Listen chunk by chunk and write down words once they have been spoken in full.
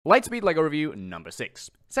Lightspeed LEGO review number 6.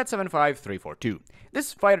 Set 75342.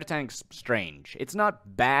 This fighter tank's strange. It's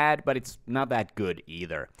not bad, but it's not that good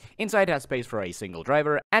either. Inside it has space for a single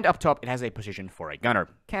driver, and up top it has a position for a gunner.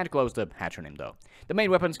 Can't close the hatch on him though. The main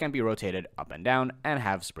weapons can be rotated up and down, and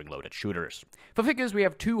have spring-loaded shooters. For figures we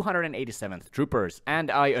have 287th Troopers, and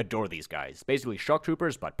I adore these guys. Basically shock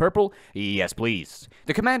troopers, but purple? Yes please.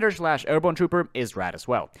 The Commander/Airborne Trooper is rad as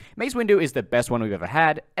well. Mace Windu is the best one we've ever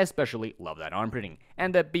had, especially love that arm printing.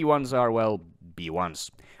 And the B1s are, well, B1s.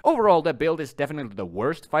 Overall, the build is definitely the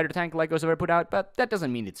worst fighter tank LEGO's ever put out, but that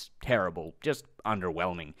doesn't mean it's terrible, just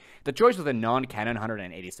underwhelming. The choice of the non-canon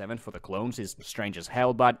 187 for the clones is strange as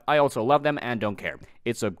hell, but I also love them and don't care.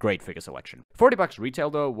 It's a great figure selection. $40 retail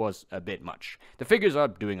though was a bit much. The figures are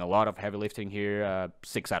doing a lot of heavy lifting here,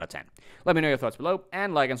 6 out of 10. Let me know your thoughts below,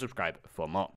 and like and subscribe for more.